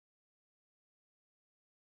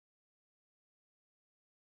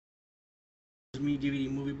me, DVD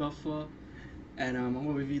movie buffer, and I'm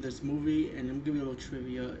gonna review this movie, and I'm gonna give you a little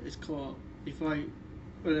trivia. It's called before I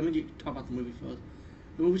well, let me talk about the movie first.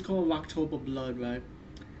 The movie's called Rocktober Blood, right?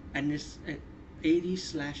 And it's an 80s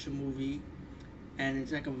slasher movie, and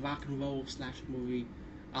it's like a rock and roll slasher movie.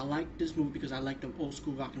 I like this movie because I like the old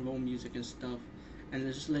school rock and roll music and stuff. And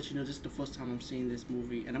just to let you know, this is the first time I'm seeing this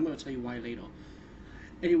movie, and I'm gonna tell you why later.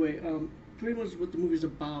 Anyway, pretty much what the movie's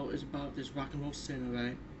about is about this rock and roll singer,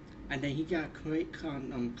 right? And then he got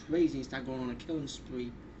crazy and started going on a killing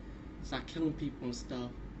spree, start killing people and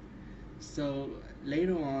stuff. So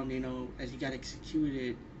later on, as he got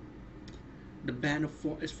executed, the band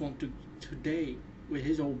is formed today with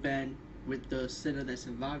his old band with the singer that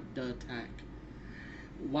survived the attack.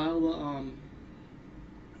 While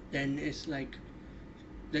then it's like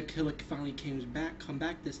the killer finally come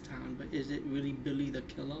back this time, but is it really Billy the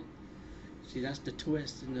killer? See, that's the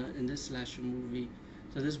twist in this slasher movie.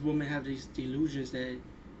 So this woman have these delusions that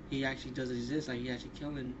he actually does exist, like he actually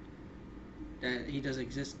killing, that he does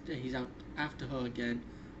exist, that he's out after her again,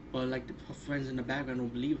 but like her friends in the background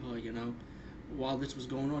don't believe her. While this was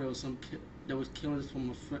going on, there was killings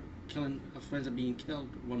from killing her friends are being killed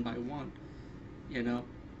one by one, you know,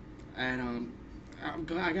 and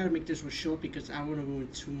I gotta make this one short because I don't want to ruin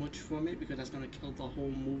too much from it because that's gonna kill the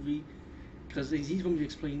whole movie. Because he's gonna be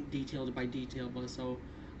explaining detail by detail, but so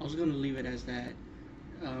I was gonna leave it as that.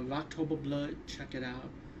 Rocktober Blood, check it out.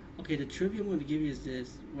 Okay, the trivia I'm gonna give you is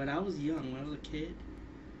this: when I was young, when I was a kid,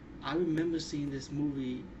 I remember seeing this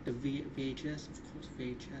movie, the VHS, of course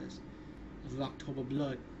VHS, of Rocktober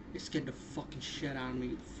Blood. It scared the fucking shit out of me.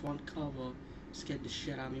 The front cover scared the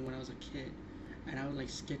shit out of me when I was a kid. And I was like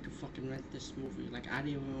scared to fucking rent this movie. Like I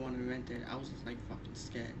didn't even want to rent it. I was just like fucking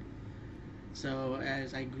scared. So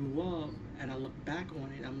as I grew up and I look back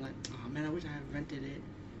on it, I'm like, oh man, I wish I had rented it.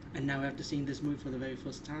 And now after seeing this movie for the very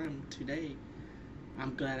first time today,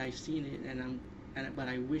 I'm glad I've seen it. But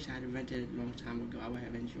I wish I had rented it a long time ago. I would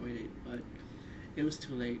have enjoyed it, but it was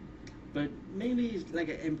too late. But mainly it's like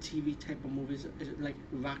an MTV type of movie. It's like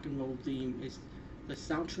rock and roll theme. It's the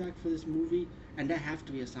soundtrack for this movie, and there have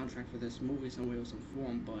to be a soundtrack for this movie some way or some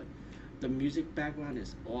form. But the music background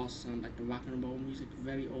is awesome, like the rock and roll music,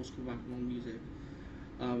 very old school rock and roll music.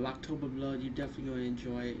 Rocktober Blood, you definitely gonna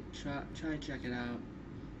enjoy it. Try and check it out.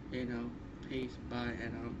 Peace, bye,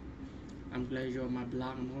 and I'm glad you're on my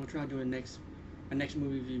blog. I'm gonna try doing my next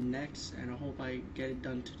movie review next, and I hope I get it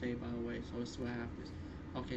done today. By the way, so let's see what happens.